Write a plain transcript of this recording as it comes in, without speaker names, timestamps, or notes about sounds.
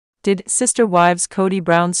Did Sister Wives Kody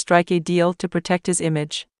Brown strike a deal to protect his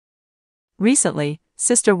image? Recently,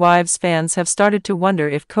 Sister Wives fans have started to wonder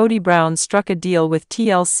if Kody Brown struck a deal with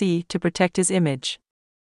TLC to protect his image.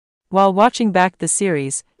 While watching back the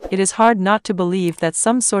series, it is hard not to believe that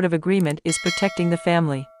some sort of agreement is protecting the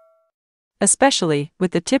family. Especially,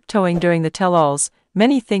 with the tiptoeing during the tell-alls,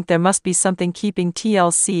 many think there must be something keeping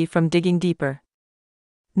TLC from digging deeper.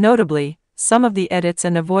 Notably, some of the edits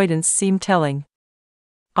and avoidance seem telling.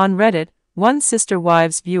 On Reddit, one Sister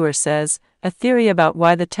Wives viewer says, "A theory about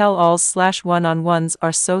why the tell-alls/one-on-ones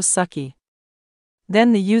are so sucky."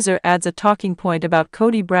 Then the user adds a talking point about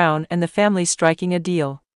Kody Brown and the family striking a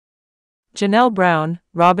deal. Janelle Brown,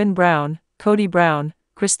 Robin Brown, Kody Brown,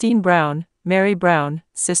 Christine Brown, Mary Brown,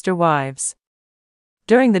 Sister Wives.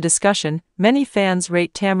 During the discussion, many fans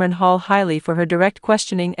rate Tamron Hall highly for her direct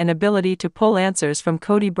questioning and ability to pull answers from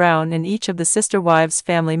Kody Brown and each of the Sister Wives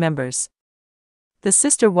family members. The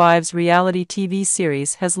Sister Wives reality TV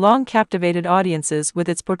series has long captivated audiences with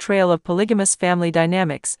its portrayal of polygamous family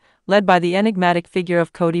dynamics, led by the enigmatic figure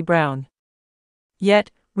of Kody Brown.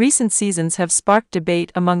 Yet, recent seasons have sparked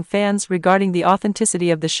debate among fans regarding the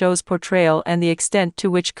authenticity of the show's portrayal and the extent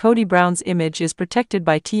to which Kody Brown's image is protected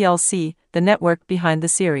by TLC, the network behind the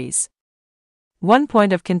series. One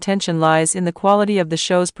point of contention lies in the quality of the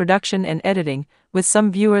show's production and editing, with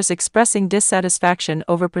some viewers expressing dissatisfaction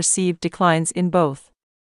over perceived declines in both.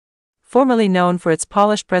 Formerly known for its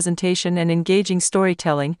polished presentation and engaging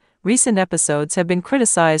storytelling, recent episodes have been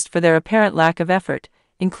criticized for their apparent lack of effort,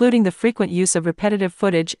 including the frequent use of repetitive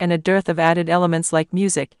footage and a dearth of added elements like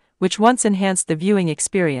music, which once enhanced the viewing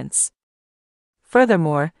experience.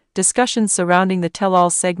 Furthermore, discussions surrounding the tell-all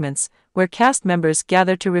segments, where cast members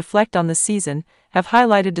gather to reflect on the season, have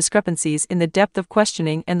highlighted discrepancies in the depth of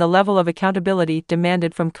questioning and the level of accountability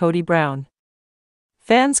demanded from Kody Brown.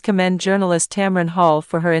 Fans commend journalist Tamron Hall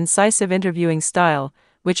for her incisive interviewing style,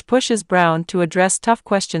 which pushes Brown to address tough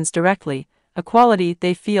questions directly, a quality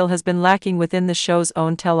they feel has been lacking within the show's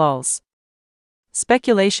own tell-alls.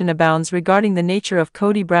 Speculation abounds regarding the nature of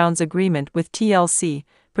Kody Brown's agreement with TLC,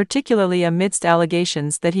 particularly amidst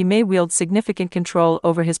allegations that he may wield significant control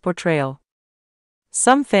over his portrayal.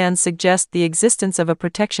 Some fans suggest the existence of a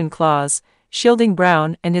protection clause, shielding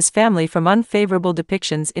Brown and his family from unfavorable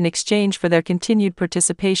depictions in exchange for their continued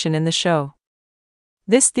participation in the show.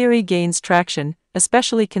 This theory gains traction,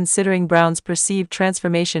 especially considering Brown's perceived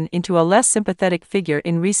transformation into a less sympathetic figure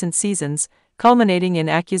in recent seasons, culminating in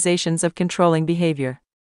accusations of controlling behavior.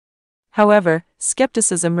 However,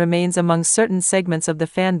 skepticism remains among certain segments of the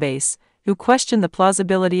fanbase, who question the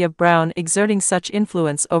plausibility of Brown exerting such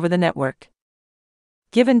influence over the network.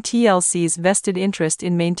 Given TLC's vested interest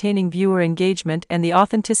in maintaining viewer engagement and the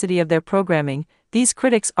authenticity of their programming, these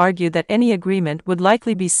critics argue that any agreement would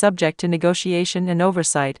likely be subject to negotiation and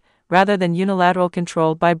oversight, rather than unilateral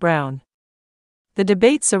control by Brown. The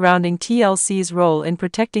debate surrounding TLC's role in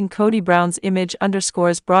protecting Kody Brown's image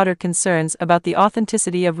underscores broader concerns about the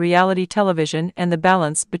authenticity of reality television and the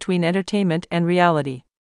balance between entertainment and reality.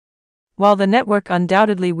 While the network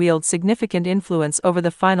undoubtedly wields significant influence over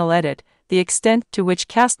the final edit, the extent to which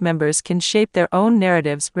cast members can shape their own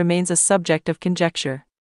narratives remains a subject of conjecture.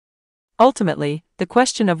 Ultimately, the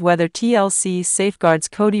question of whether TLC safeguards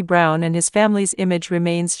Kody Brown and his family's image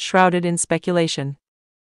remains shrouded in speculation.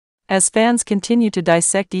 As fans continue to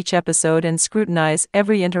dissect each episode and scrutinize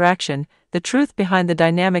every interaction, the truth behind the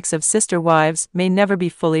dynamics of Sister Wives may never be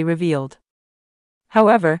fully revealed.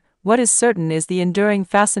 However, what is certain is the enduring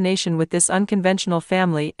fascination with this unconventional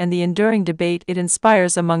family and the enduring debate it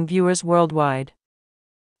inspires among viewers worldwide.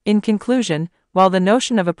 In conclusion, while the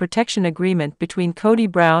notion of a protection agreement between Kody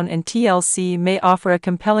Brown and TLC may offer a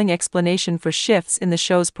compelling explanation for shifts in the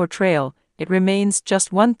show's portrayal, it remains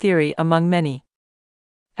just one theory among many.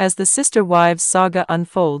 As the Sister Wives saga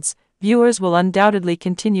unfolds, viewers will undoubtedly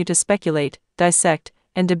continue to speculate, dissect,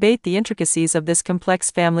 and debate the intricacies of this complex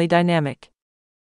family dynamic.